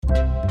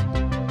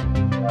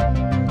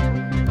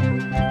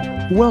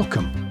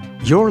Welcome.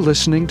 You're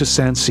listening to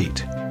Sancit,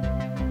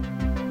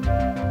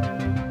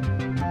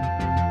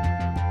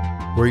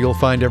 where you'll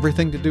find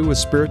everything to do with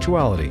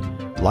spirituality,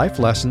 life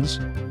lessons,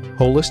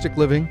 holistic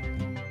living,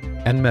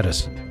 and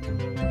medicine.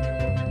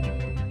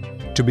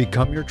 To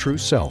become your true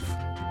self.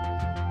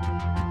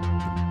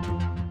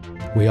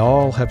 We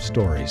all have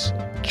stories,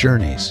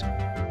 journeys,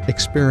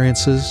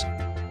 experiences,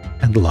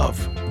 and love.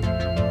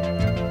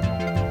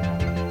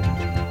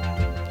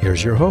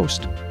 Here's your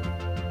host,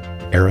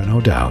 Aaron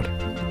O'Dowd.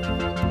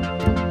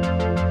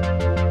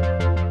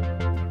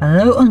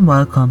 Hello and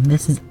welcome.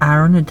 This is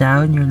Aaron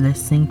O'Dowd and you're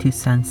listening to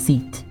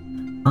Sancit.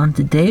 On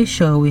today's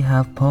show we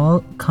have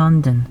Paul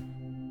Congdon.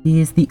 He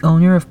is the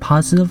owner of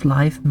Positive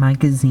Life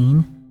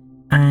magazine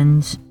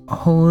and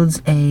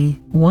holds a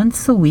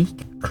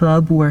once-a-week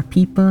club where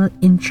people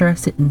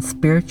interested in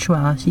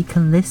spirituality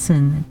can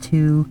listen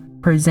to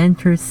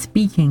presenters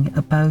speaking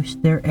about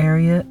their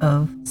area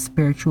of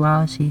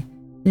spirituality.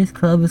 This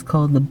club is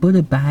called the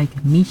Buddha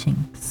Bag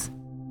Meetings.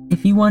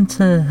 If you want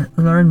to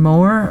learn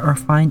more or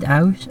find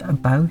out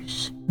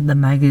about the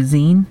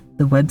magazine,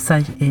 the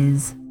website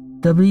is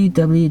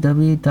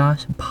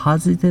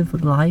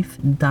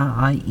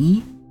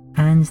www.positivelife.ie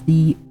and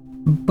the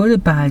Buddha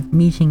Bag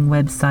meeting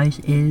website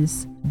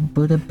is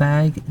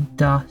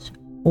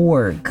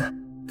buddhabag.org.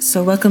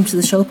 So welcome to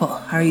the show, Paul.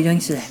 How are you doing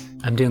today?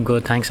 I'm doing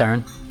good, thanks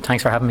Aaron.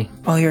 Thanks for having me.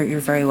 Oh, you're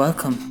very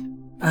welcome.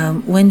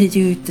 When did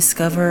you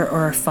discover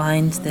or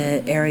find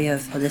the area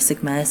of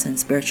holistic medicine and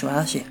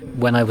spirituality?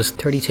 When I was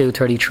 32,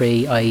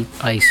 33, I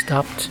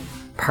stopped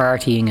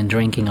partying and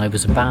drinking. I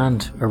was a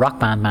rock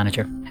band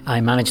manager.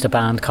 I managed a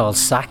band called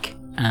SAC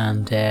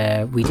and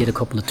we did a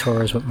couple of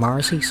tours with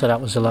Morrissey, so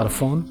that was a lot of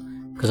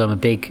fun because I'm a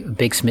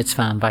big Smiths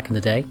fan back in the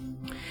day.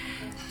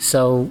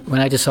 So when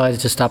I decided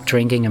to stop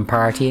drinking and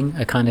partying,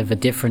 a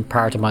different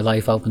part of my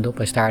life opened up.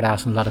 I started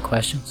asking a lot of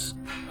questions.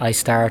 I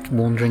started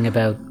wondering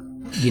about,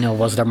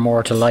 was there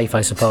more to life,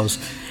 I suppose?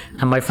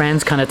 And my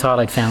friends kind of thought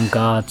I'd found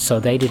God, so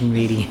they didn't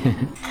really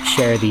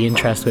share the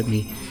interest with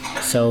me.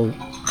 So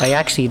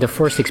the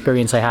first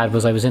experience I had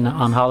was I was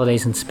on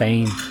holidays in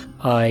Spain.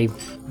 I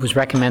was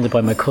recommended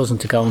by my cousin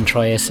to go and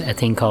try a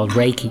thing called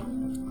Reiki.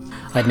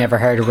 I'd never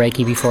heard of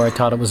Reiki before. I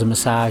thought it was a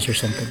massage or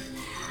something.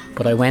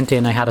 But I went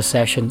in, I had a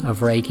session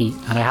of Reiki,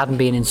 and I hadn't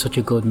been in such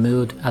a good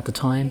mood at the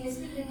time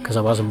because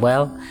I wasn't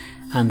well.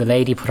 And the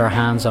lady put her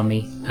hands on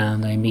me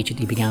and I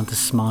immediately began to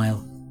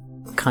smile,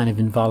 kind of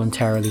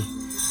involuntarily.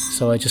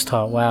 So I just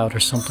thought, wow,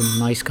 there's something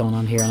nice going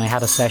on here. And I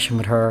had a session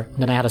with her. And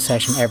then I had a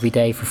session every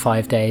day for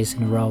 5 days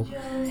in a row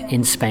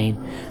in Spain.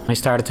 And I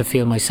started to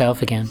feel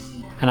myself again.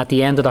 And at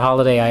the end of the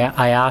holiday,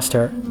 I asked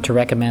her to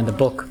recommend a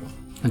book.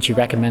 And she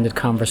recommended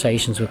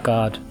Conversations with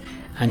God.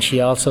 And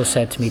she also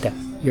said to me that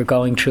you're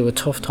going through a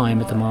tough time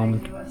at the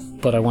moment,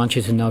 but I want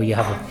you to know you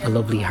have a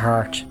lovely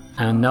heart.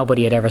 And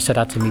nobody had ever said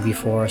that to me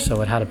before,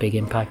 so it had a big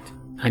impact.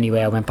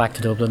 Anyway, I went back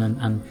to Dublin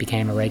and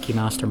became a Reiki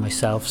master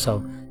myself,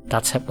 so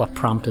that's what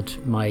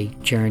prompted my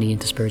journey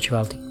into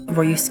spirituality.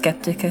 Were you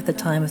skeptic at the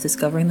time of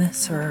discovering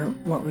this, or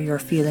what were your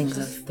feelings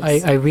of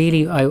this? I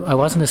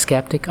wasn't a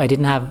skeptic. I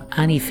didn't have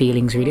any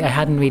feelings really. I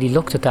hadn't really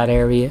looked at that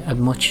area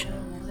much.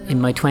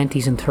 In my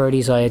 20s and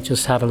 30s, I had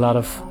just had a lot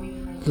of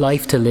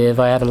life to live.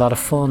 I had a lot of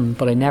fun,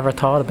 but I never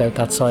thought about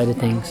that side of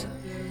things.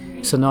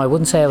 So no, I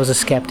wouldn't say I was a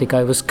skeptic.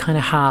 I was kind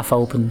of half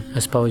open, I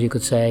suppose you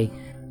could say.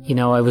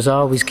 I was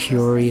always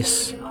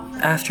curious.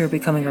 After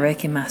becoming a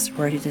Reiki master,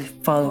 where did it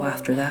follow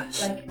after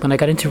that? When I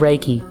got into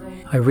Reiki,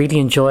 I really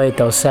enjoyed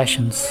those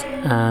sessions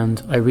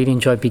and I really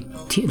enjoyed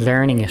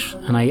learning it,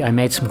 and I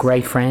made some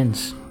great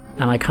friends.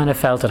 And I kind of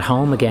felt at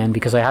home again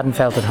because I hadn't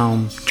felt at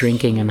home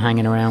drinking and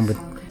hanging around with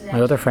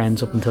my other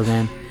friends up until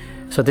then.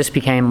 So this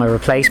became my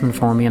replacement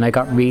for me and I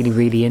got really,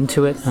 really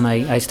into it, and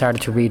I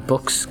started to read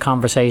books.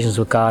 Conversations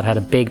with God had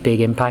a big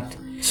impact.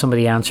 Some of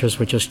the answers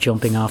were just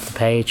jumping off the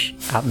page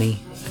at me.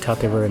 I thought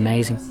they were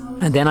amazing.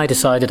 And then I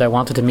decided I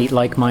wanted to meet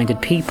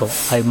like-minded people.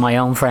 My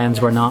own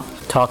friends were not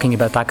talking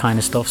about that kind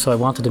of stuff, so I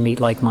wanted to meet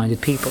like-minded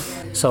people.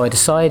 So I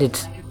decided,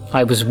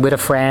 I was with a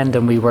friend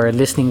and we were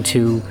listening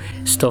to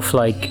stuff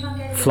like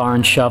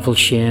Florence Scovel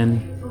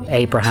Shinn,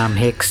 Abraham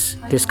Hicks,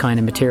 this kind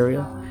of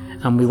material.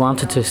 And we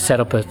wanted to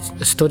set up a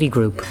study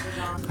group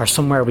or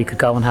somewhere we could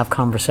go and have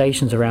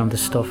conversations around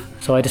this stuff.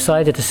 So I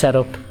decided to set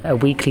up a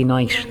weekly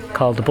night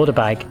called the Buddha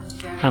Bag.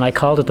 And I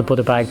called it the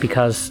Buddha Bag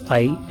because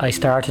I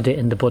started it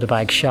in the Buddha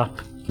Bag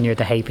shop near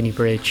the Halfpenny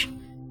Bridge.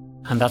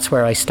 And that's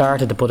where I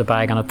started the Buddha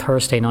Bag on a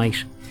Thursday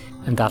night.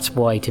 And that's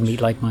why, to meet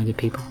like-minded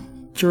people.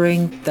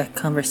 During that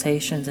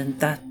conversations and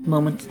that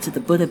moment to the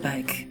Buddha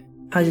Bag,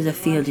 how did it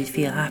feel? Did you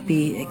feel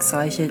happy,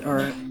 excited,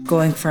 or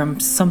going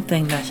from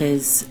something that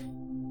is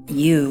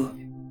you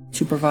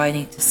to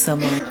providing to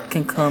someone who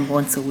can come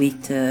once a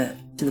week to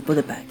the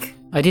Buddha Bag?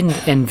 I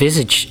didn't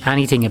envisage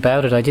anything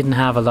about it. I didn't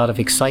have a lot of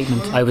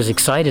excitement. I was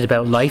excited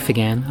about life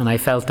again, and I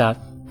felt that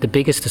the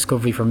biggest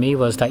discovery for me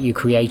was that you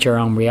create your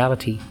own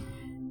reality.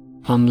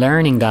 On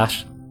learning that,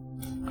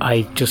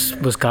 I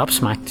just was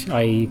gobsmacked.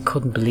 I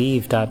couldn't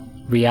believe that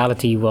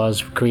reality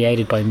was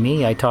created by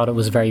me. I thought it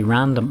was very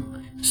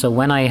random. So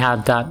when I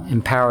had that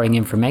empowering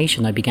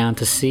information, I began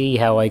to see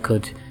how I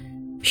could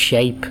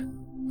shape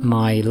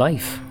my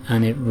life,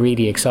 and it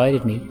really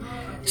excited me.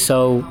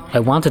 So I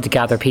wanted to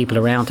gather people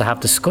around to have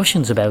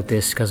discussions about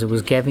this, because it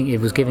was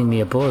giving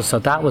me a buzz. So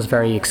that was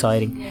very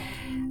exciting.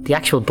 The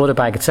actual Buddha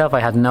bag itself, I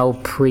had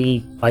no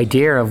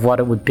idea of what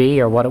it would be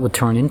or what it would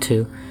turn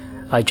into.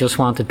 I just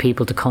wanted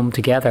people to come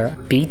together,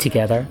 be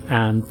together,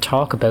 and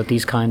talk about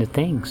these kind of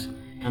things.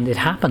 And it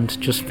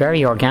happened just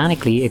very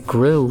organically. It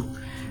grew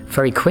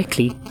very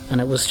quickly,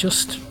 and it was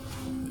just,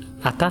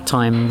 at that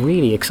time,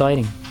 really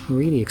exciting.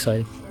 Really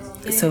exciting.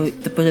 So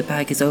the Buddha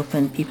bag is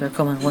open, people are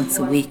coming once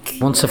a week?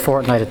 Once a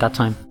fortnight at that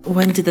time.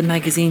 When did the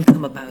magazine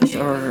come about,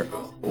 or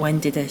when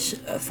did it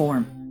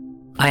form?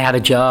 I had a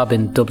job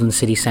in Dublin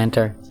city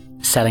centre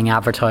selling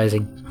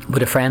advertising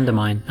with a friend of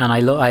mine, and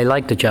I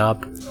liked the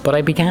job, but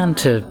I began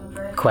to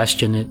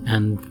question it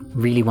and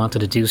really wanted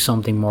to do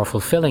something more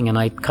fulfilling, and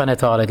I kind of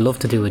thought I'd love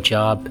to do a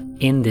job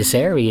in this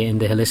area, in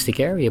the holistic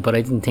area, but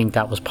I didn't think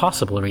that was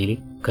possible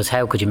really, because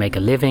how could you make a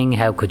living,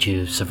 how could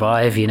you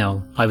survive?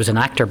 I was an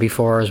actor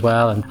before as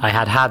well, and I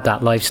had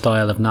that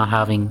lifestyle of not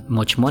having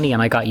much money,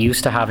 and I got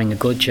used to having a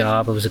good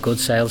job. I was a good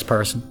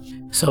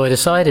salesperson, so I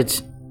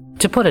decided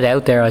to put it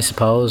out there. I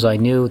suppose I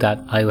knew that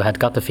I had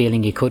got the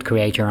feeling you could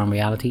create your own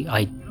reality.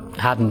 I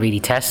hadn't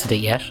really tested it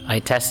yet. I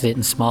tested it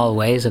in small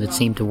ways and it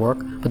seemed to work,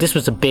 but this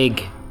was a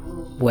big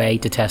way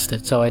to test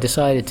it. So I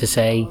decided to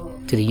say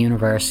to the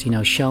universe,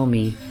 show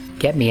me,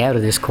 get me out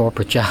of this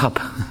corporate job,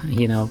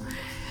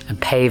 and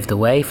pave the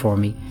way for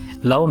me.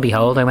 Lo and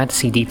behold, I went to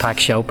see Deepak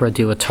Chopra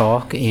do a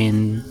talk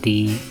in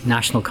the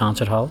National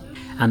Concert Hall,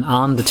 and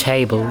on the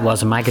table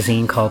was a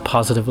magazine called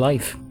Positive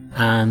Life,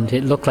 and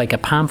it looked like a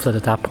pamphlet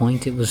at that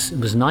point. It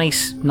was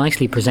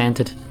nicely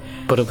presented,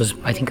 but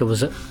I think it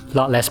was a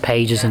lot less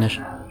pages in it.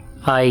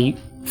 I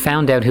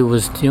found out who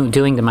was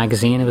doing the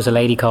magazine. It was a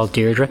lady called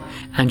Deirdre,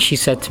 and she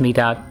said to me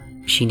that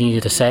she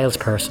needed a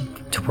salesperson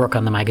to work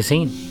on the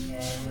magazine.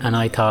 And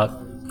I thought,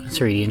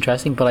 that's really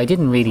interesting, but I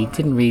didn't really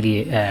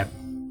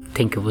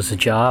think it was a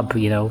job,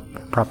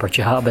 proper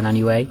job in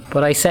any way.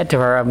 But I said to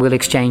her, we'll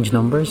exchange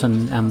numbers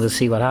and we'll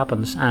see what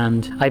happens.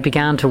 And I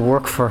began to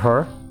work for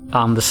her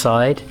on the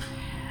side.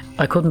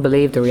 I couldn't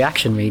believe the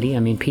reaction, really.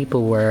 I mean,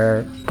 people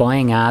were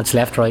buying ads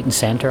left, right and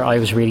centre. I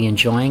was really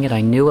enjoying it.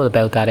 I knew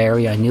about that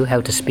area. I knew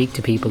how to speak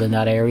to people in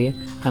that area.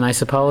 And I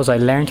suppose I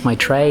learned my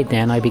trade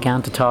then. I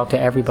began to talk to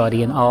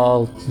everybody in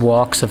all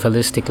walks of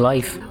holistic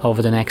life.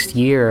 Over the next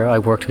year, I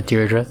worked with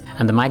Deirdre,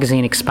 and the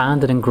magazine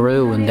expanded and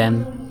grew, and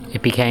then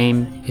it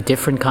became a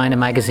different kind of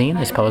magazine.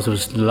 I suppose there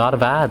was a lot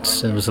of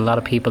ads, and there was a lot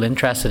of people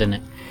interested in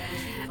it.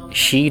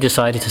 She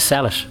decided to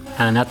sell it.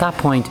 And at that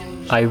point,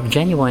 I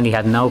genuinely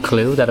had no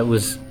clue that it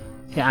was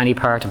any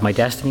part of my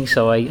destiny,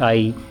 so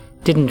I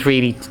didn't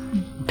really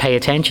pay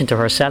attention to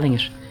her selling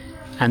it.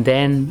 And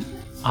then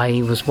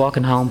I was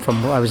walking home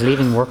I was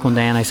leaving work one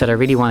day, and I said, I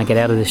really want to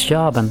get out of this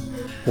job, and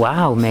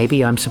wow,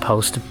 maybe I'm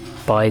supposed to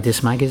buy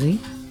this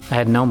magazine. I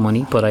had no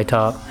money, but I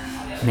thought,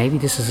 maybe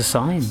this is a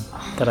sign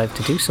that I have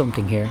to do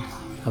something here.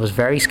 I was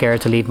very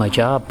scared to leave my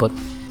job, but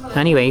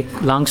anyway,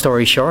 long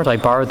story short, I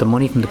borrowed the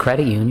money from the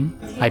credit union.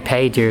 I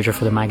paid Deirdre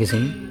for the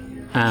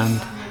magazine,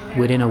 and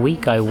within a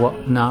week,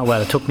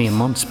 it took me a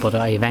month, but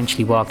I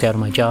eventually walked out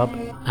of my job,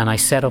 and I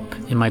set up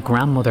in my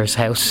grandmother's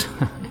house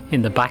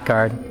in the back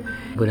garden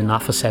with an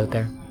office out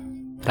there.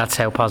 That's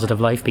how Positive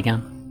Life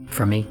began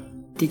for me.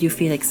 Did you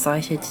feel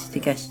excited to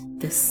get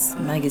this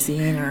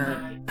magazine,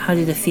 or how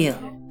did it feel?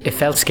 It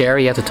felt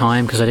scary at the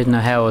time because I didn't know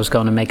how I was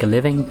going to make a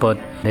living, but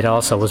it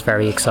also was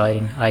very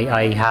exciting.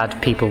 I had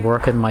people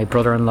working. My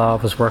brother-in-law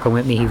was working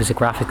with me. He was a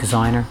graphic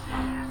designer.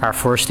 Our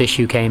first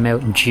issue came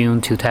out in June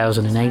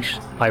 2008.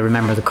 I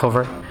remember the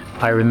cover.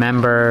 I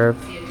remember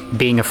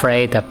being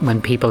afraid that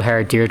when people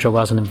heard Deirdre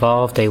wasn't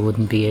involved, they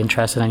wouldn't be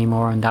interested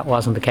anymore, and that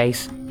wasn't the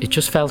case. It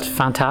just felt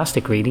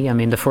fantastic, really. I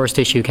mean, the first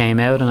issue came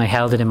out and I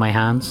held it in my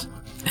hands,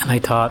 and I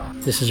thought,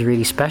 this is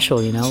really special,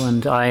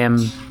 and I am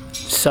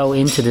so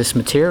into this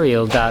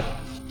material that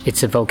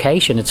it's a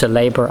vocation, it's a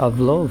labour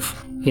of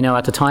love.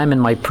 At the time in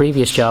my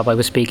previous job, I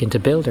was speaking to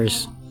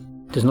builders.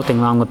 There's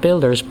nothing wrong with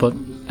builders, but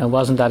it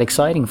wasn't that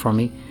exciting for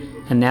me.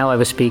 And now I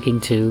was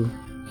speaking to,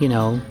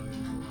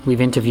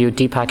 we've interviewed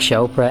Deepak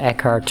Chopra,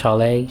 Eckart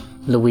Tolle,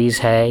 Louise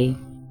Hay,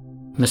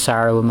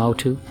 Masaru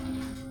Emoto.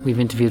 We've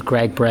interviewed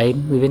Gregg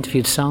Braden. We've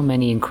interviewed so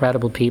many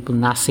incredible people.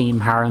 Nassim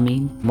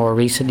Haramein, more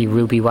recently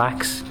Ruby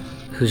Wax,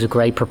 who's a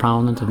great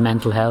proponent of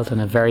mental health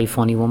and a very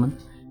funny woman.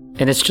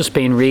 And it's just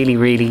been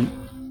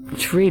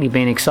it's really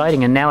been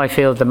exciting. And now I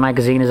feel the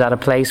magazine is at a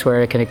place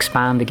where it can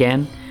expand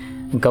again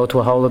and go to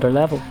a whole other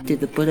level.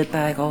 Did the Buddha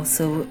bag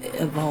also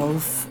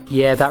evolve?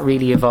 Yeah, that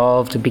really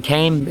evolved.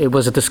 It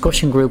was a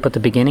discussion group at the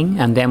beginning,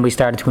 and then we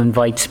started to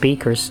invite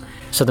speakers.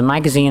 So the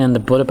magazine and the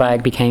Buddha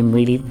bag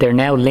they're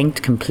now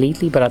linked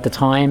completely, but at the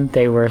time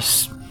they were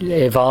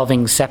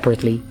evolving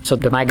separately. So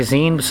the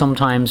magazine,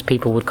 sometimes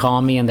people would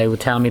call me and they would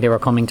tell me they were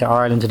coming to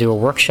Ireland to do a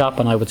workshop,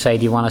 and I would say,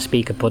 do you want to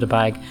speak at Buddha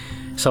bag?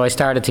 So I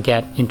started to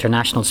get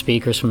international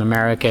speakers from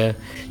America,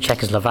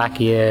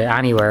 Czechoslovakia,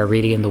 anywhere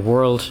really in the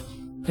world.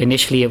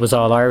 Initially it was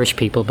all Irish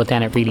people, but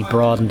then it really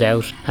broadened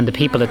out. And the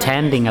people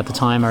attending at the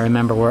time, I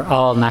remember, were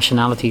all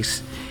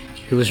nationalities.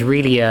 It was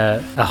really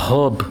a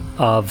hub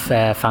of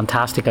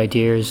fantastic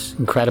ideas,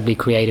 incredibly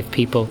creative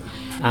people.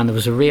 And there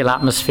was a real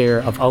atmosphere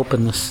of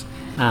openness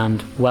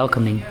and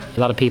welcoming. A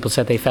lot of people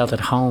said they felt at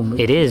home.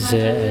 It is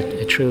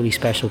a truly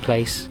special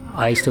place.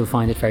 I still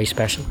find it very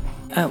special.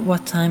 At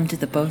what time did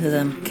the both of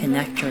them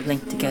connect or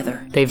link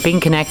together? They've been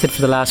connected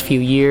for the last few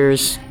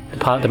years.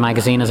 The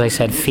magazine, as I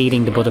said,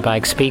 feeding the Buddha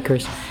Bag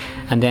speakers.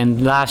 And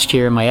then last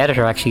year, my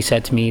editor actually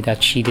said to me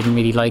that she didn't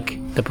really like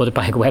the Buddha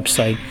Bag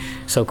website,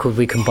 so could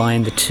we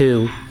combine the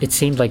two? It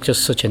seemed like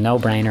just such a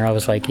no-brainer. I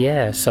was like,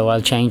 yeah, so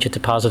I'll change it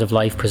to Positive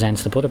Life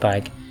Presents the Buddha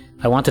Bag.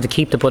 I wanted to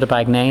keep the Buddha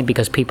Bag name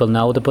because people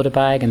know the Buddha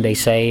Bag and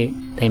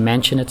they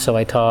mention it, so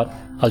I thought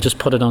I'll just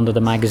put it under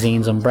the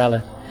magazine's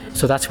umbrella.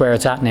 So that's where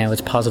it's at now.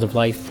 It's Positive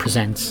Life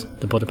Presents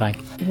the Buddha Bag.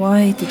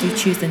 Why did you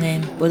choose the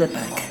name Buddha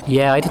Bag?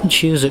 Yeah, I didn't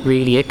choose it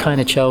really. It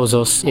kind of chose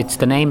us. It's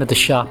the name of the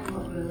shop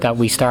that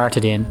we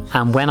started in.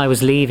 And when I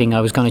was leaving,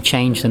 I was going to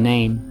change the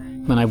name.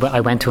 When I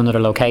went to another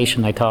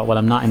location, I thought, well,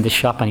 I'm not in this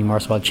shop anymore,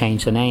 so I'll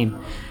change the name.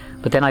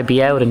 But then I'd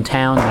be out in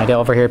town and I'd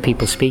overhear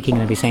people speaking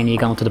and they'd be saying, are you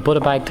going to the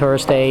Buddha Bag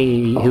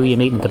Thursday? Who are you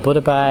meeting at the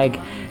Buddha Bag?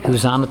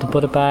 Who's on at the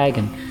Buddha Bag?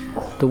 And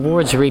the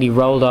words really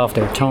rolled off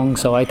their tongue,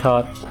 so I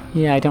thought,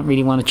 yeah, I don't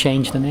really want to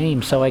change the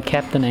name, so I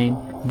kept the name.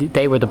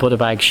 They were the Buddha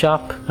Bag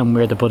shop and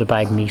we're the Buddha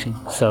Bag meeting.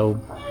 So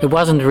it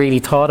wasn't really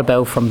thought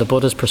about from the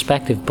Buddha's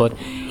perspective, but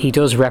he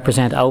does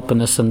represent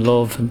openness and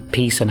love and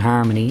peace and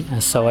harmony.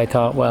 And so I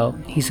thought, well,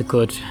 he's a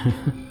good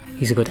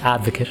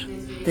advocate.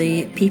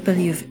 The people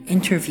you've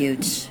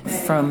interviewed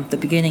from the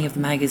beginning of the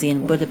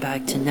magazine Buddha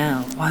Bag to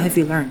now, what have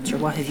you learnt or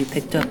what have you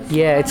picked up?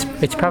 Yeah,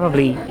 it's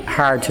probably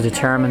hard to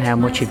determine how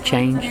much you've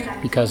changed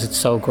because it's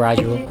so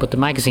gradual. But the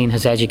magazine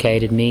has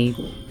educated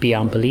me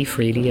beyond belief,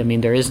 really. I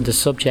mean, there isn't a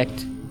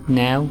subject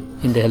now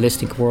in the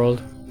holistic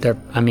world.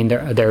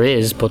 There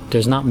is, but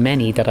there's not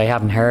many that I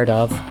haven't heard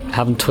of,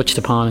 haven't touched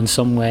upon in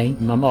some way.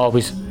 I'm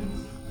always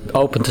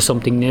open to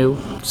something new,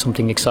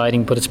 something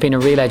exciting, but it's been a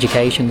real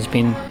education.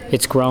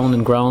 It's grown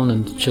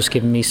and just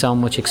given me so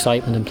much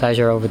excitement and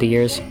pleasure over the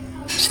years.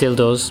 Still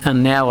does.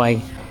 And now I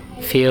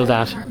feel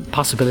that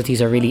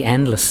possibilities are really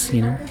endless,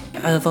 you know.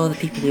 Out of all the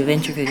people you've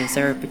interviewed, is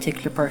there a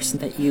particular person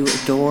that you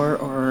adore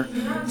or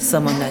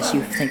someone that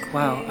you think,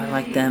 wow, I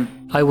like them?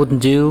 I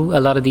wouldn't do a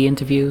lot of the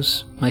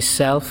interviews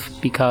myself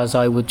because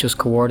I would just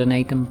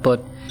coordinate them,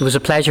 but it was a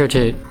pleasure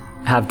to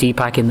have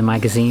Deepak in the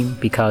magazine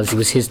because it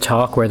was his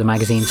talk where the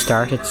magazine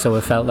started, so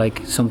it felt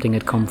like something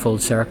had come full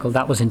circle.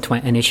 That was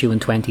an issue in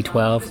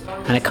 2012,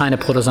 and it kind of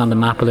put us on the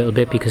map a little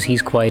bit because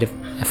he's quite a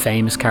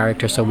famous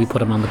character, so we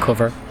put him on the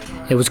cover.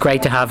 It was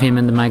great to have him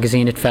in the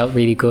magazine. It felt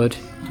really good.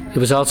 It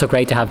was also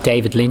great to have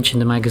David Lynch in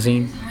the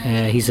magazine.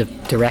 He's a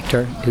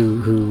director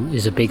who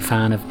is a big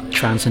fan of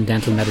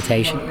transcendental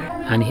meditation,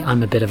 and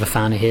I'm a bit of a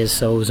fan of his,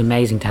 so it was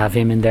amazing to have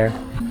him in there.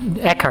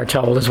 Eckart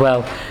Tolle as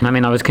well. I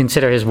mean, I would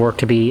consider his work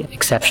to be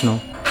exceptional,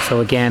 so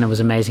again, it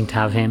was amazing to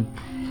have him.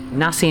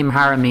 Nassim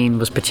Haramein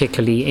was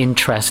particularly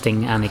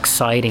interesting and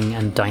exciting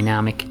and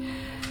dynamic.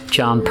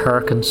 John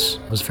Perkins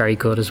was very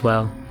good as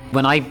well.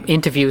 When I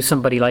interview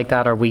somebody like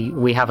that, or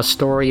we have a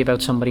story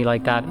about somebody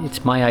like that,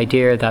 it's my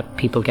idea that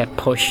people get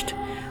pushed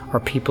or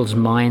people's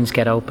minds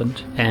get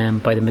opened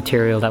by the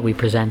material that we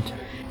present.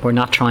 We're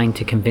not trying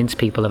to convince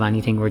people of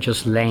anything, we're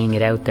just laying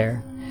it out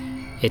there.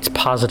 It's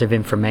positive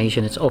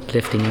information, it's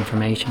uplifting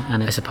information,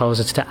 and I suppose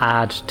it's to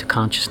add to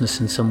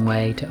consciousness in some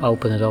way, to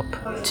open it up,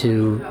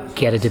 to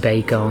get a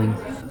debate going,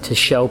 to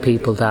show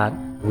people that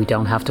we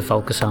don't have to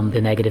focus on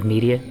the negative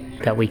media,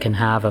 that we can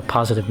have a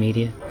positive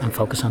media and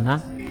focus on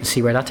that.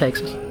 See where that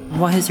takes us.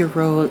 What is your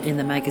role in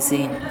the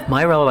magazine?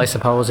 My role, I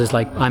suppose, is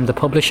like I'm the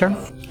publisher.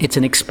 It's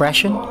an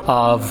expression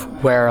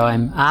of where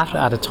I'm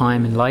at a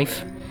time in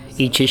life.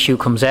 Each issue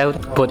comes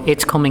out, but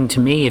it's coming to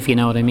me, if you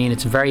know what I mean.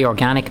 It's very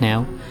organic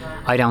now.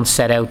 I don't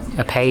set out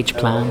a page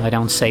plan. I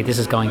don't say this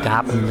is going to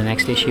happen in the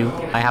next issue.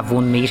 I have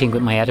one meeting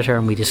with my editor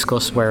and we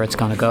discuss where it's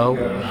going to go,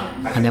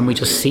 and then we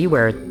just see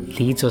where it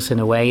leads us in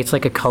a way. It's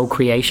like a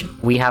co-creation.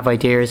 We have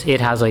ideas,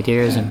 it has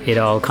ideas, and it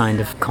all kind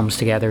of comes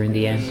together in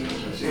the end.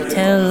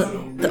 Tell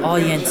the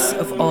audience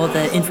of all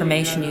the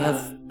information you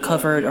have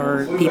covered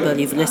or people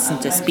you've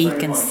listened to speak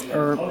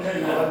or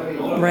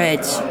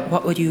read.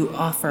 What would you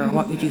offer?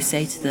 What would you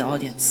say to the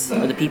audience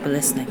or the people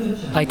listening?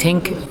 I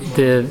think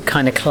the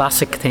kind of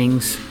classic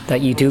things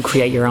that you do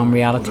create your own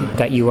reality,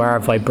 that you are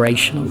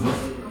vibrational,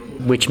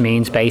 which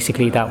means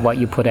basically that what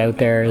you put out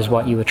there is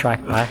what you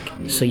attract back.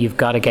 So you've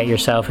got to get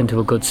yourself into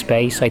a good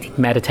space. I think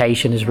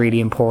meditation is really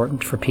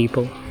important for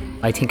people.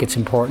 I think it's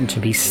important to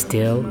be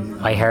still.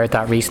 I heard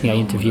that recently. I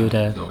interviewed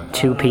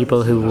two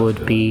people who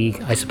would be,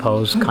 I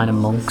suppose, kind of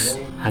monks,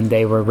 and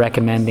they were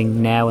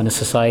recommending now in a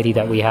society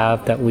that we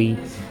have that we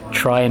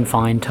try and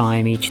find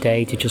time each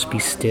day to just be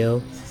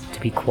still, to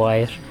be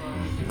quiet,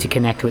 to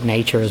connect with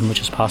nature as much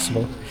as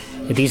possible.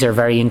 These are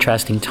very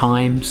interesting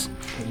times,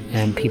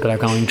 and people are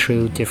going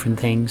through different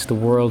things. The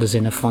world is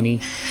in a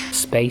funny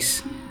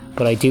space,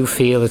 but I do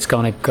feel it's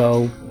going to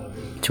go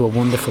to a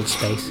wonderful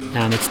space,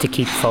 and it's to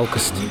keep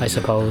focused, I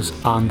suppose,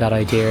 on that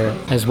idea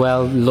as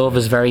well. Love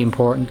is very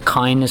important,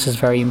 kindness is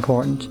very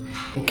important,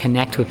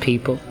 connect with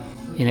people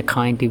in a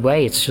kindly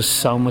way. It's just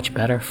so much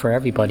better for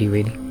everybody,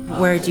 really.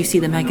 Where do you see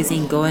the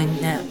magazine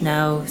going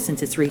now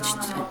since it's reached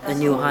a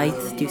new height?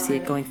 Do you see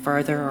it going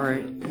further,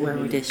 or where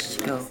would it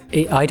go?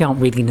 I don't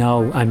really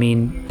know. I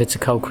mean, it's a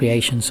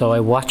co-creation, so I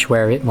watch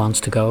where it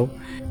wants to go.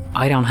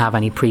 I don't have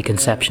any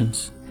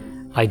preconceptions.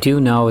 I do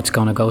know it's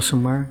going to go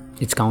somewhere.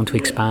 It's going to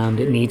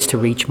expand. It needs to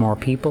reach more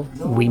people.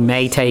 We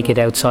may take it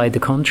outside the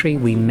country.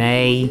 We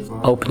may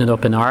open it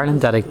up in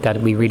Ireland,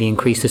 that we really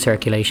increase the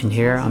circulation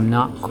here. I'm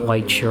not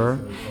quite sure.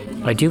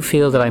 I do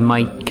feel that I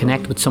might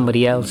connect with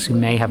somebody else who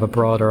may have a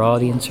broader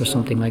audience or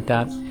something like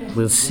that.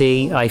 We'll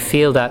see. I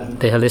feel that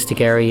the holistic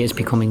area is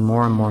becoming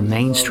more and more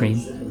mainstream.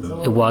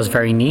 It was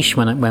very niche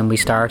when we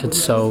started,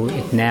 so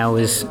it now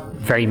is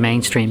very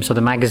mainstream. So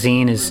the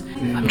magazine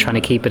I'm trying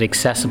to keep it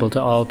accessible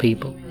to all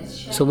people.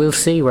 So we'll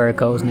see where it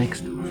goes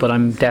next, but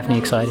I'm definitely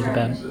excited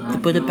about it. The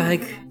Buddha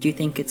bag, do you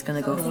think it's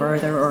going to go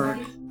further, or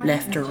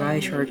left or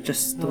right, or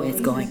just the way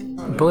it's going?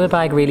 Buddha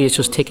bag really is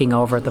just ticking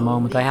over at the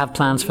moment. I have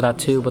plans for that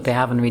too, but they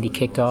haven't really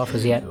kicked off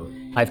as yet.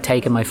 I've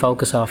taken my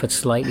focus off it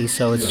slightly,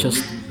 so it's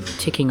just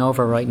ticking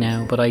over right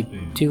now, but I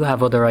do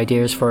have other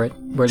ideas for it.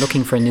 We're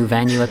looking for a new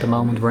venue at the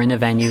moment. We're in a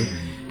venue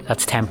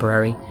that's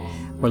temporary.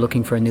 We're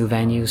looking for a new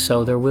venue,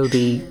 so there will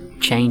be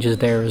changes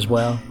there as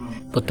well,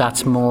 but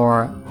that's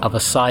more of a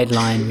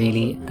sideline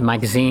really. The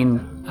magazine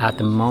at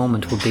the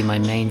moment will be my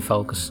main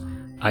focus.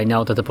 I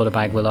know that the Buddha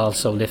bag will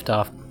also lift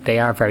off. They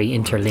are very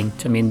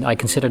interlinked. I mean, I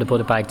consider the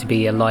Buddha bag to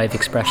be a live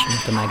expression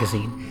of the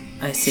magazine.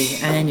 I see.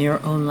 And in your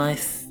own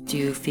life, do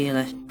you feel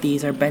that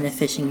these are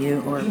benefiting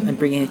you and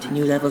bringing you to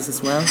new levels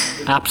as well?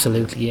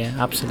 Absolutely, yeah,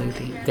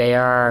 absolutely. They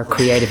are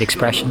creative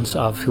expressions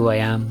of who I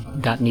am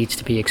that needs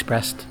to be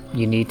expressed.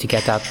 You need to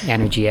get that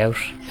energy out,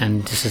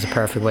 and this is a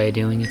perfect way of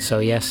doing it. So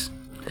yes,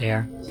 they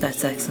are.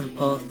 That's excellent,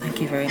 Paul. Thank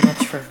you very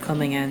much for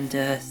coming and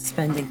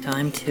spending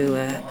time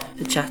to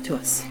chat to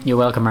us. You're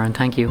welcome, Aaron.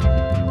 Thank you.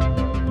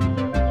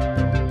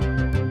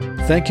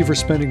 Thank you for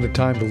spending the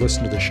time to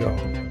listen to the show.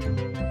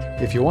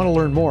 If you want to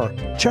learn more,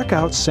 check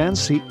out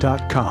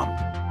Sancit.com.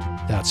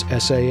 That's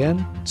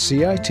SANCIT.com.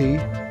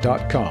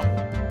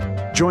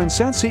 Join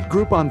Sancit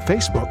Group on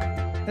Facebook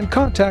and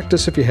contact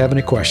us if you have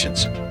any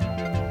questions.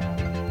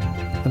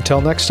 Until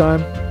next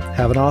time,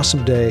 have an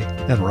awesome day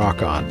and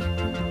rock on.